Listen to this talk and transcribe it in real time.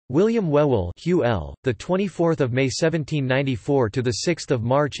William Whewell, Whewell, the 24th of May 1794 to the 6th of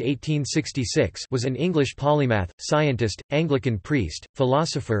March 1866, was an English polymath, scientist, Anglican priest,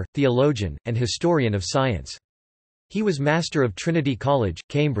 philosopher, theologian, and historian of science. He was Master of Trinity College,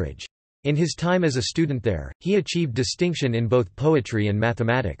 Cambridge. In his time as a student there, he achieved distinction in both poetry and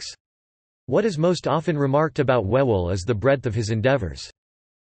mathematics. What is most often remarked about Whewell is the breadth of his endeavors.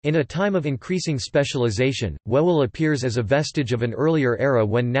 In a time of increasing specialization, Whewell appears as a vestige of an earlier era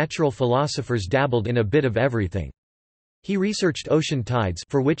when natural philosophers dabbled in a bit of everything. He researched ocean tides,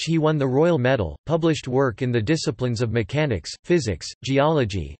 for which he won the Royal Medal, published work in the disciplines of mechanics, physics,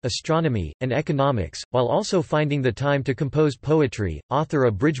 geology, astronomy, and economics, while also finding the time to compose poetry, author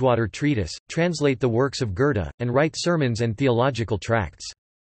a Bridgewater treatise, translate the works of Goethe, and write sermons and theological tracts.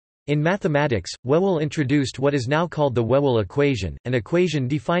 In mathematics, Whewell introduced what is now called the Whewell equation, an equation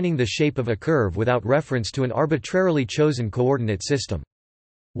defining the shape of a curve without reference to an arbitrarily chosen coordinate system.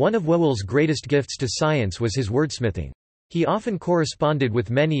 One of Whewell's greatest gifts to science was his wordsmithing. He often corresponded with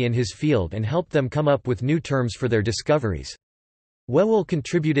many in his field and helped them come up with new terms for their discoveries. Whewell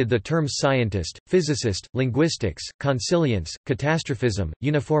contributed the terms scientist, physicist, linguistics, consilience, catastrophism,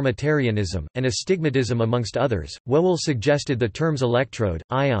 uniformitarianism, and astigmatism amongst others. Whewell suggested the terms electrode,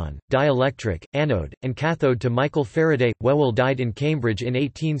 ion, dielectric, anode, and cathode to Michael Faraday. Whewell died in Cambridge in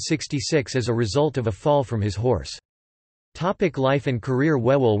 1866 as a result of a fall from his horse. Life and career.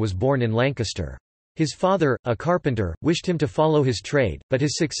 Whewell was born in Lancaster. His father, a carpenter, wished him to follow his trade, but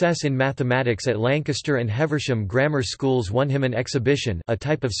his success in mathematics at Lancaster and Heversham grammar schools won him an exhibition, a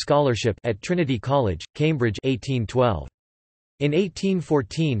type of scholarship, at Trinity College, Cambridge 1812. In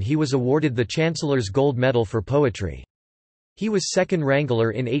 1814 he was awarded the Chancellor's Gold Medal for poetry. He was second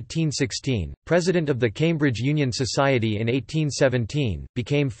wrangler in 1816, president of the Cambridge Union Society in 1817,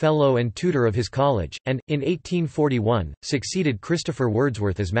 became fellow and tutor of his college, and, in 1841, succeeded Christopher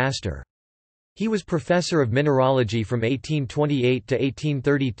Wordsworth as master. He was professor of mineralogy from 1828 to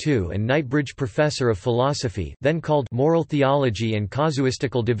 1832 and Knightbridge Professor of Philosophy, then called Moral Theology and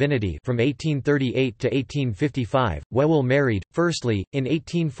Casuistical Divinity, from 1838 to 1855. Whewell married, firstly, in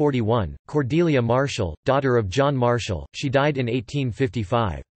 1841, Cordelia Marshall, daughter of John Marshall. She died in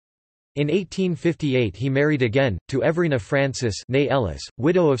 1855. In 1858 he married again, to Everina Frances née Ellis,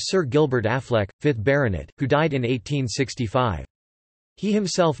 widow of Sir Gilbert Affleck, 5th Baronet, who died in 1865. He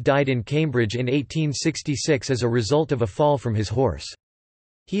himself died in Cambridge in 1866 as a result of a fall from his horse.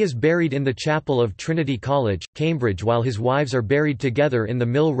 He is buried in the chapel of Trinity College, Cambridge, while his wives are buried together in the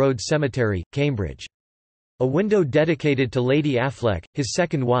Mill Road Cemetery, Cambridge. A window dedicated to Lady Affleck, his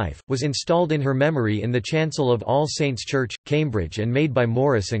second wife, was installed in her memory in the chancel of All Saints' Church, Cambridge, and made by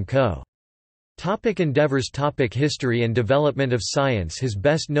Morris & Co. Endeavours. History and development of science. His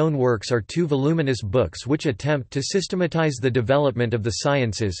best-known works are two voluminous books which attempt to systematize the development of the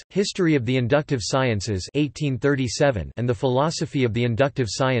sciences, History of the Inductive Sciences 1837 and The Philosophy of the Inductive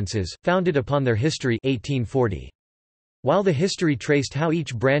Sciences, founded upon their history 1840. While the history traced how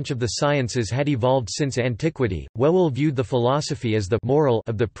each branch of the sciences had evolved since antiquity, Whewell viewed the philosophy as the moral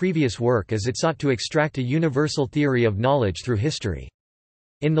of the previous work as it sought to extract a universal theory of knowledge through history.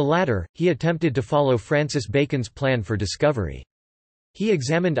 In the latter, he attempted to follow Francis Bacon's plan for discovery. He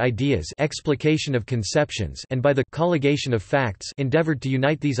examined ideas, explication of conceptions, and by the colligation of facts endeavored to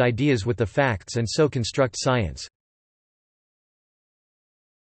unite these ideas with the facts and so construct science.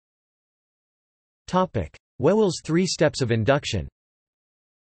 Whewell's 3 steps of induction.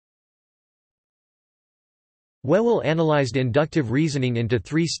 Whewell analyzed inductive reasoning into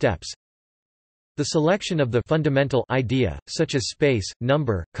 3 steps. The selection of the fundamental idea, such as space,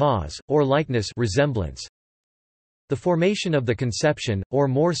 number, cause, or likeness, resemblance. The formation of the conception, or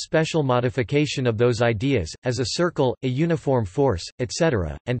more special modification of those ideas, as a circle, a uniform force,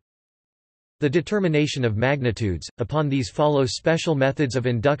 etc., and the determination of magnitudes. Upon these follow special methods of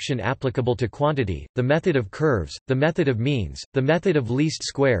induction applicable to quantity, the method of curves, the method of means, the method of least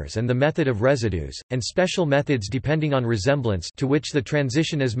squares and the method of residues, and special methods depending on resemblance to which the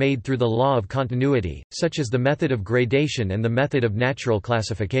transition is made through the law of continuity, such as the method of gradation and the method of natural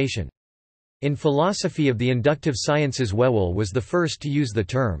classification. In philosophy of the inductive sciences, Whewell was the first to use the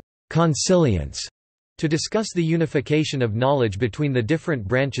term consilience to discuss the unification of knowledge between the different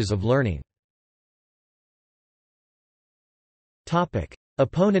branches of learning.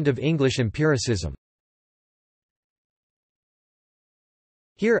 Opponent of English empiricism.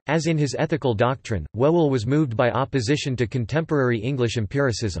 Here, as in his ethical doctrine, Whewell was moved by opposition to contemporary English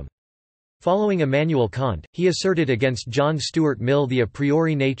empiricism. Following Immanuel Kant, he asserted against John Stuart Mill the a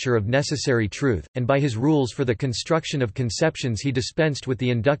priori nature of necessary truth, and by his rules for the construction of conceptions he dispensed with the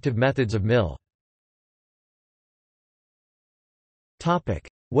inductive methods of Mill.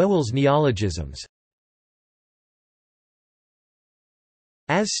 Whewell's neologisms.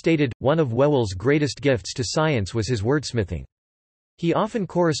 As stated, one of Whewell's greatest gifts to science was his wordsmithing. He often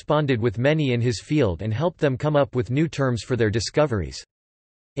corresponded with many in his field and helped them come up with new terms for their discoveries.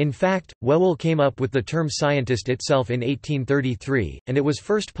 In fact, Whewell came up with the term scientist itself in 1833, and it was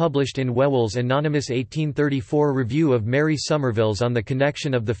first published in Whewell's anonymous 1834 review of Mary Somerville's On the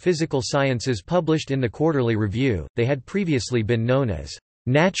Connection of the Physical Sciences published in the Quarterly Review. They had previously been known as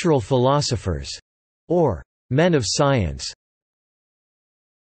natural philosophers or men of science.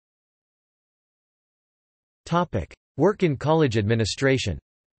 Topic: Work in college administration.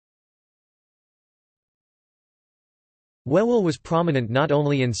 Whewell was prominent not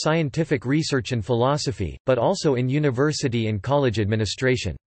only in scientific research and philosophy, but also in university and college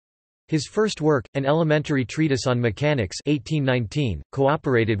administration. His first work, an elementary treatise on mechanics 1819,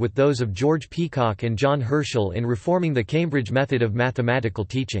 cooperated with those of George Peacock and John Herschel in reforming the Cambridge method of mathematical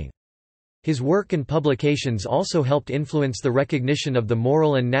teaching. His work and publications also helped influence the recognition of the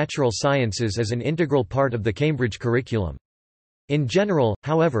moral and natural sciences as an integral part of the Cambridge curriculum. In general,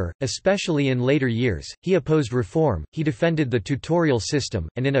 however, especially in later years, he opposed reform. He defended the tutorial system,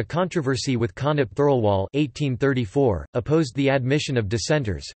 and in a controversy with Connop Thirlwall (1834), opposed the admission of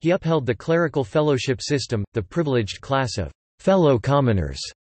dissenters. He upheld the clerical fellowship system, the privileged class of fellow commoners,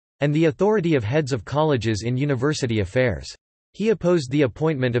 and the authority of heads of colleges in university affairs. He opposed the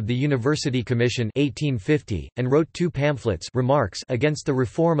appointment of the University Commission 1850, and wrote two pamphlets Remarks against the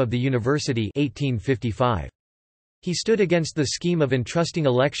reform of the university 1855. He stood against the scheme of entrusting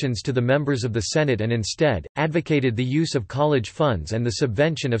elections to the members of the Senate and instead, advocated the use of college funds and the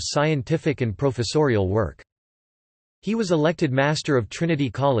subvention of scientific and professorial work. He was elected Master of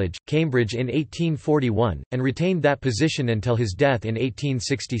Trinity College, Cambridge in 1841, and retained that position until his death in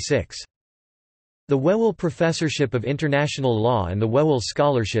 1866. The Whewell Professorship of International Law and the Whewell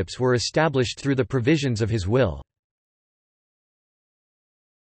Scholarships were established through the provisions of his will.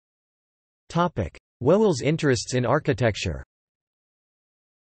 Whewell's interests in architecture.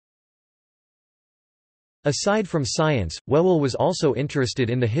 Aside from science, Whewell was also interested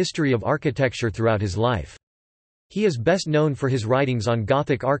in the history of architecture throughout his life. He is best known for his writings on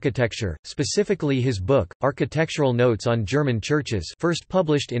Gothic architecture, specifically his book, Architectural Notes on German Churches, first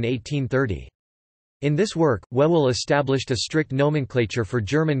published in 1830. In this work, Whewell established a strict nomenclature for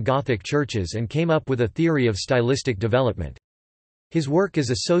German Gothic churches and came up with a theory of stylistic development. His work is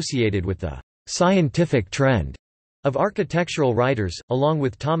associated with the scientific trend of architectural writers, along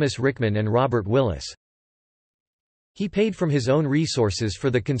with Thomas Rickman and Robert Willis. He paid from his own resources for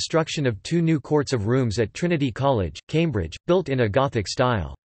the construction of two new courts of rooms at Trinity College, Cambridge, built in a Gothic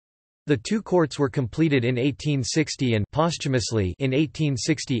style. The two courts were completed in 1860 and posthumously in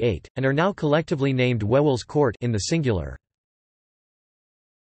 1868, and are now collectively named Whewell's Court in the singular.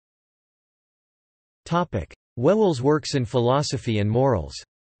 Whewell's works in philosophy and morals.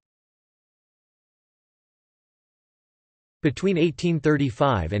 Between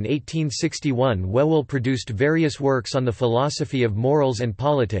 1835 and 1861 Whewell produced various works on the philosophy of morals and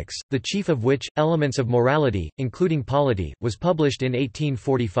politics, the chief of which, Elements of Morality, including Polity, was published in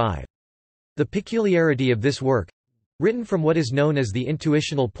 1845. The peculiarity of this work—written from what is known as the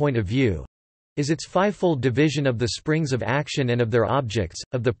intuitional point of view, is its fivefold division of the springs of action and of their objects,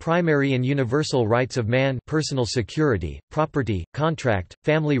 of the primary and universal rights of man, personal security, property, contract,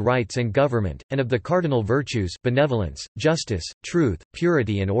 family rights and government, and of the cardinal virtues, benevolence, justice, truth,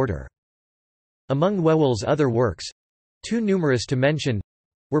 purity and order. Among Whewell's other works, too numerous to mention,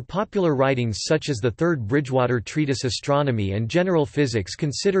 were popular writings such as the Third Bridgewater Treatise Astronomy and General Physics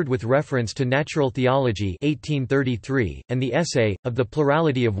considered with reference to natural theology 1833, and the Essay, of the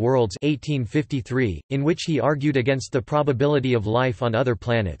Plurality of Worlds 1853, in which he argued against the probability of life on other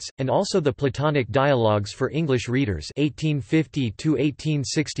planets, and also the Platonic Dialogues for English Readers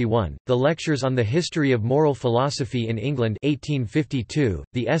 1850–1861, the Lectures on the History of Moral Philosophy in England 1852,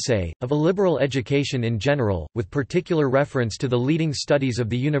 the Essay, of a Liberal Education in General, with particular reference to the leading studies of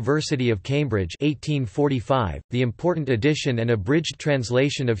the University of Cambridge 1845, the important edition and abridged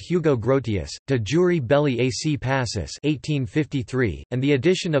translation of Hugo Grotius, De Jure Belli ac Passus 1853, and the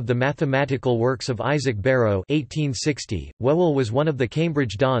edition of the mathematical works of Isaac Barrow 1860. Whewell was one of the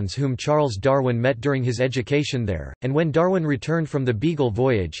Cambridge dons whom Charles Darwin met during his education there, and when Darwin returned from the Beagle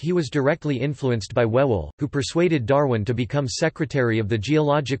voyage he was directly influenced by Whewell, who persuaded Darwin to become Secretary of the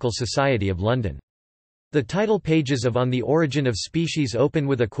Geological Society of London. The title pages of On the Origin of Species open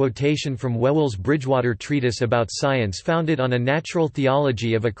with a quotation from Whewell's Bridgewater Treatise about science founded on a natural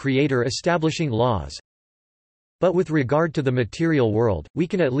theology of a creator establishing laws. But with regard to the material world, we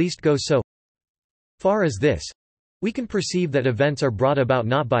can at least go so far as this. We can perceive that events are brought about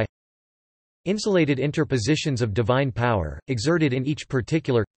not by insulated interpositions of divine power, exerted in each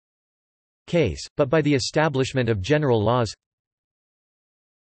particular case, but by the establishment of general laws.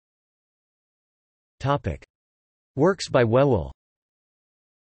 Works by Whewell.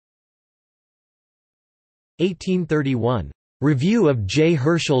 1831. Review of J.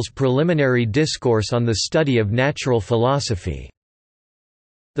 Herschel's Preliminary Discourse on the Study of Natural Philosophy.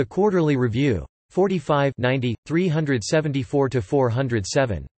 The Quarterly Review. 45 90,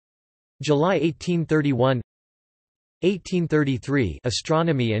 374–407. July 1831. 1833.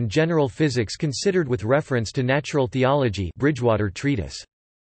 Astronomy and General Physics Considered with Reference to Natural Theology, Bridgewater Treatise.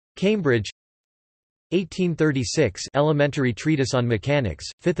 Cambridge. 1836. Elementary Treatise on Mechanics,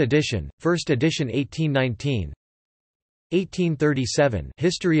 5th edition, 1st edition 1819. 1837.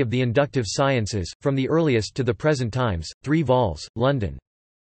 History of the Inductive Sciences, From the Earliest to the Present Times, 3 vols, London.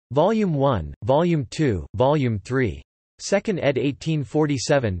 Volume 1, Volume 2, Volume 3. 2nd ed.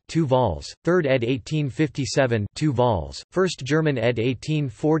 1847, 2 vols, 3rd ed. 1857, 2 vols, 1st German ed.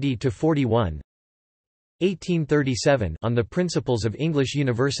 1840–41. 1837. On the Principles of English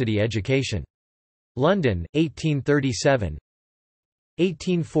University Education. London, 1837.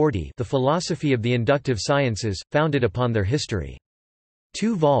 1840. The Philosophy of the Inductive Sciences, founded upon their history.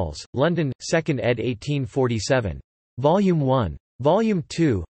 2 vols, London, 2nd ed. 1847. Volume 1. Volume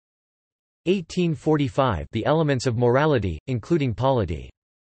 2. 1845. The Elements of Morality, including Polity.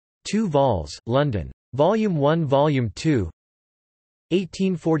 2 vols, London. Volume 1 Volume 2.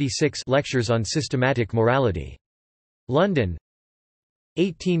 1846. Lectures on Systematic Morality. London.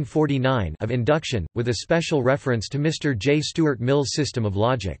 1849. Of Induction, with a special reference to Mr. J. Stuart Mill's System of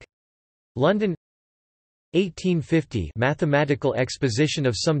Logic. London. 1850. Mathematical Exposition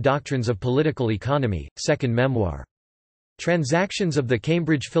of Some Doctrines of Political Economy, 2nd memoir. Transactions of the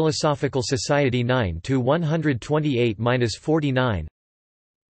Cambridge Philosophical Society 9–128–49.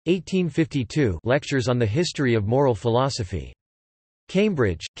 1852. Lectures on the History of Moral Philosophy.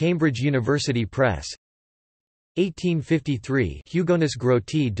 Cambridge, Cambridge University Press. 1853. Hugonis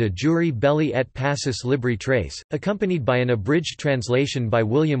Grotti de Jure Belli et Passus Libri Trace, accompanied by an abridged translation by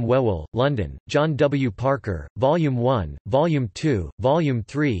William Whewell, London, John W. Parker, Volume 1, Volume 2, Volume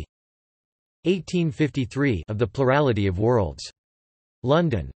 3. 1853. Of the Plurality of Worlds.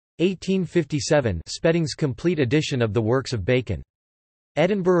 London. 1857. Spedding's complete edition of the works of Bacon.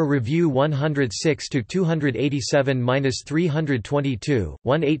 Edinburgh Review 106–287–322,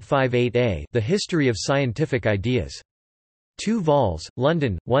 1858a. The History of Scientific Ideas. 2 vols,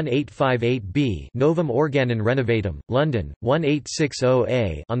 London, 1858b. Novum Organon Renovatum, London,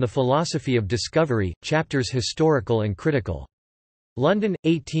 1860a. On the Philosophy of Discovery, chapters historical and critical. London,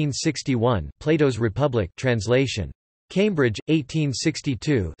 1861. Plato's Republic translation. Cambridge,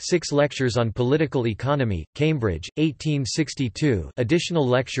 1862. 6 Lectures on Political Economy, Cambridge, 1862. Additional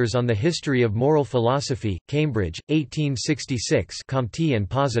Lectures on the History of Moral Philosophy, Cambridge, 1866. Comte and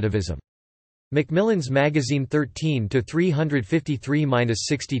Positivism. Macmillan's Magazine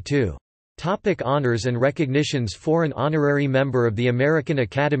 13–353–62. Topic: Honors and recognitions. Foreign honorary member of the American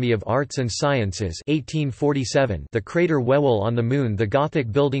Academy of Arts and Sciences 1847. The crater Whewell on the Moon. The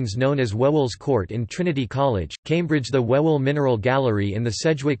Gothic buildings known as Whewell's Court in Trinity College, Cambridge. The Whewell Mineral Gallery in the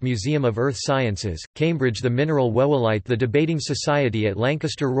Sedgwick Museum of Earth Sciences, Cambridge. The Mineral Whewellite. The Debating Society at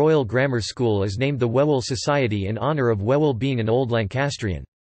Lancaster Royal Grammar School is named the Whewell Society in honour of Whewell being an Old Lancastrian.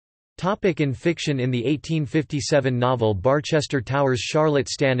 In fiction. In the 1857 novel Barchester Towers, Charlotte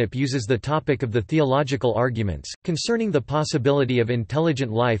Stanhope uses the topic of the theological arguments, concerning the possibility of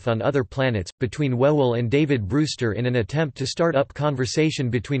intelligent life on other planets, between Whewell and David Brewster in an attempt to start up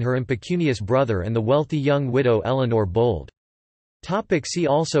conversation between her impecunious brother and the wealthy young widow Eleanor Bold. See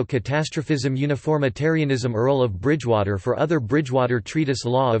also Catastrophism, Uniformitarianism. Earl of Bridgewater. For other Bridgewater Treatise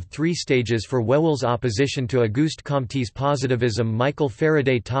Law of 3 Stages. For Whewell's opposition to Auguste Comte's positivism. Michael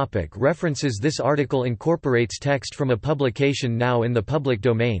Faraday. References. This article incorporates text from a publication now in the public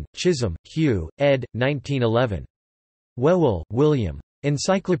domain. Chisholm, Hugh, ed. 1911. Whewell, William.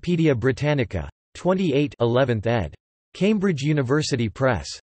 Encyclopædia Britannica. 28 11th ed. Cambridge University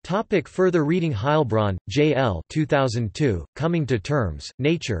Press. Further reading. Heilbronn, J. L. 2002, Coming to Terms,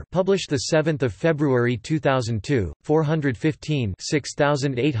 Nature, published 7 February 2002, 415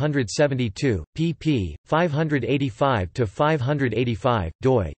 6872, pp. 585–585,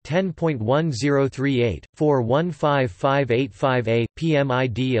 doi, 10.1038, 415585a,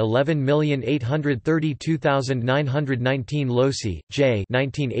 PMID 11832919. Losey, J.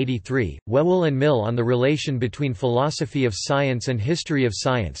 1983, Whewell and Mill on the Relation Between Philosophy of Science and History of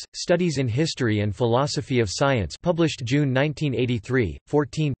Science. Science, Studies in History and Philosophy of Science published June 1983,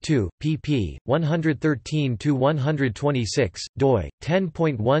 14 pp. 113–126, doi,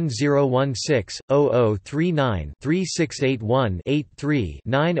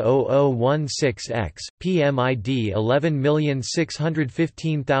 10.1016/0039-3681-83-90016-X, PMID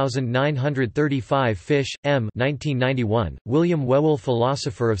 11615935 Fish, M. 1991, William Whewell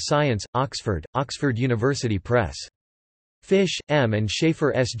Philosopher of Science, Oxford, Oxford University Press. Fish, M. and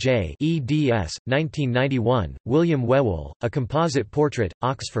Schaefer S.J. eds. 1991, William Whewell, A Composite Portrait,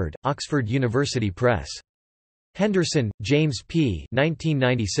 Oxford, Oxford University Press. Henderson, James P.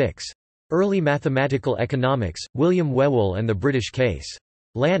 1996. Early Mathematical Economics, William Whewell and the British Case.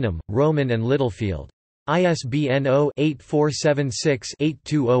 Lanham, Rowman and Littlefield. ISBN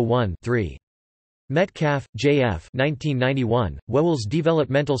 0-8476-8201-3. Metcalf, J.F. 1991, Whewell's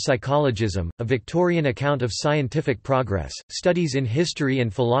Developmental Psychologism, A Victorian Account of Scientific Progress, Studies in History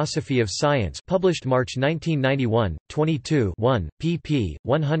and Philosophy of Science published March 1991, 22 pp.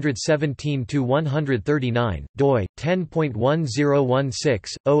 117–139, doi,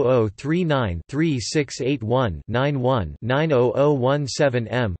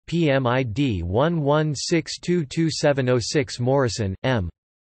 10.1016/0039-3681-91-90017 PMID 11622706 Morrison, M.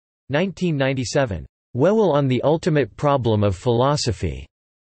 1997. Whewell on the Ultimate Problem of Philosophy.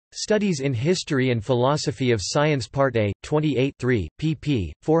 Studies in History and Philosophy of Science Part A, 28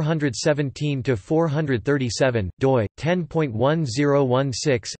 pp. 417–437, doi,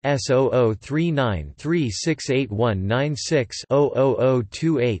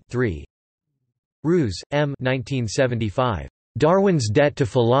 10.1016/0039-368196-00028-3. Roos, M. 1975. Darwin's Debt to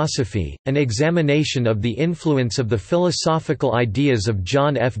Philosophy, An Examination of the Influence of the Philosophical Ideas of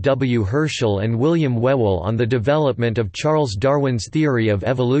John F. W. Herschel and William Whewell on the Development of Charles Darwin's Theory of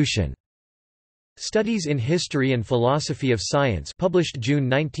Evolution. Studies in History and Philosophy of Science published June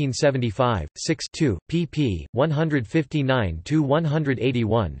 1975, 6 pp.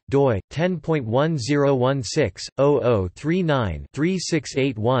 159–181, doi,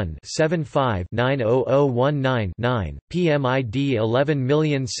 10.1016/0039-3681-75-90019-9, PMID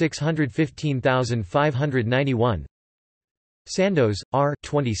 11615591. Sandoz, R.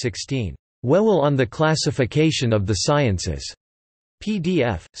 2016. Whewell on the Classification of the Sciences.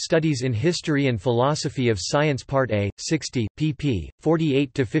 PDF, Studies in History and Philosophy of Science Part A, 60, pp.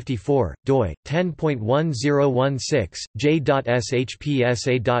 48–54, doi, 10.1016,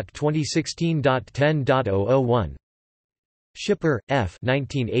 j.shpsa.2016.10.001. Schipper, F.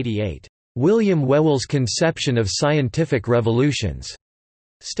 1988. William Whewell's Conception of Scientific Revolutions.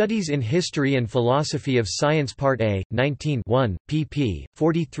 Studies in History and Philosophy of Science Part A, 19 pp.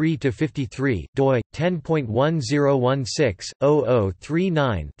 43–53, doi,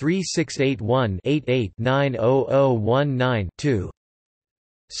 10.1016/0039-3681-88-90019-2.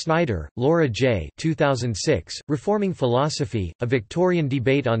 Snyder, Laura J. 2006, Reforming Philosophy, A Victorian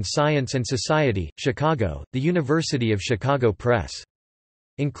Debate on Science and Society, Chicago, The University of Chicago Press.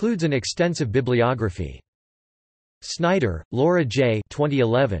 Includes an extensive bibliography. Snyder, Laura J.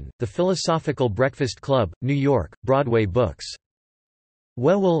 2011, The Philosophical Breakfast Club, New York, Broadway Books.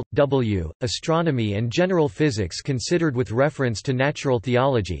 Whewell, W., Astronomy and General Physics Considered with Reference to Natural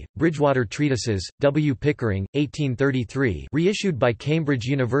Theology, Bridgewater Treatises, W. Pickering, 1833 reissued by Cambridge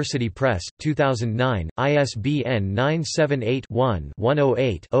University Press, 2009, ISBN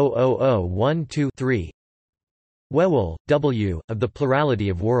 978-1-108-00012-3. Whewell, W., Of the Plurality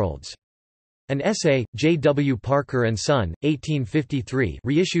of Worlds. An Essay, J. W. Parker and Son, 1853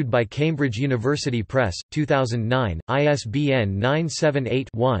 reissued by Cambridge University Press, 2009, ISBN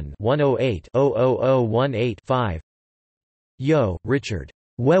 978-1-108-00018-5. Yeo, Richard.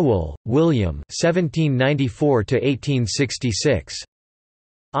 Whewell, William 1794–1866.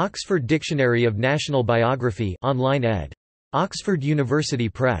 Oxford Dictionary of National Biography online ed. Oxford University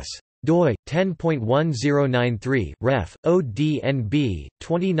Press. doi, 10.1093, ref, ODNB,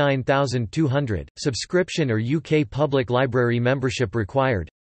 29200, subscription or UK Public Library membership required.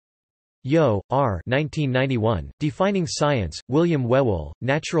 Yeo, R. 1991, Defining Science, William Whewell,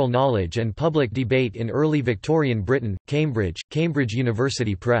 Natural Knowledge and Public Debate in Early Victorian Britain, Cambridge, Cambridge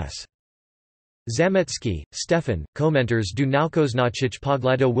University Press. Zametsky, Stefan, Komentars do Naukoznaczyć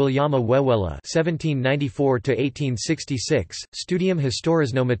Poglądu Williama Whewella 1794–1866, Studium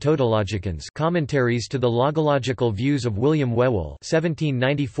Historizno-Metodologicans Commentaries to the Logological Views of William Whewell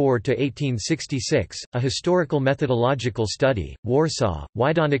 1794–1866, A Historical Methodological Study, Warsaw,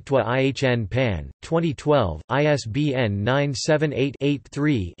 Wydawnictwo IHN Pan, 2012, ISBN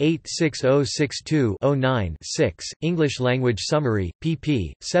 978-83-86062-09-6, English Language Summary,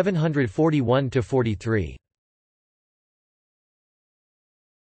 pp. 741–43.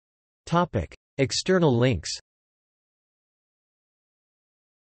 External links.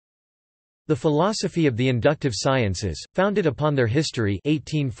 The Philosophy of the Inductive Sciences, founded upon their history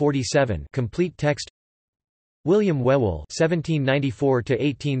 1847 complete text. William Whewell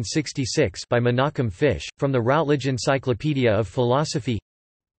 (1794–1866) by Menachem Fish, from the Routledge Encyclopedia of Philosophy.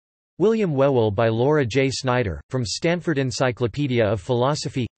 William Whewell by Laura J. Snyder, from Stanford Encyclopedia of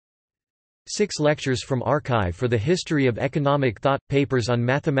Philosophy. 6 lectures from Archive for the History of Economic Thought, papers on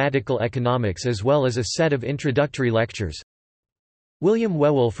mathematical economics as well as a set of introductory lectures. William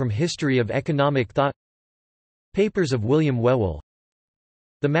Whewell from History of Economic Thought. Papers of William Whewell.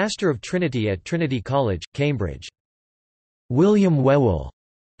 The Master of Trinity at Trinity College, Cambridge. William Whewell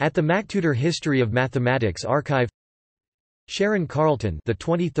at the MacTutor History of Mathematics Archive. Sharon Carleton, the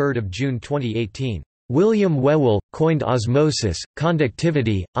 23rd of June 2018. William Whewell coined osmosis,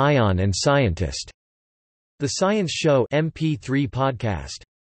 conductivity, ion and scientist. The Science Show MP3 podcast.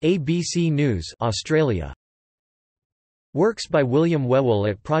 ABC News, Australia. Works by William Whewell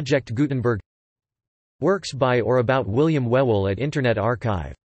at Project Gutenberg. Works by or about William Whewell at Internet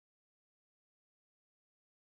Archive.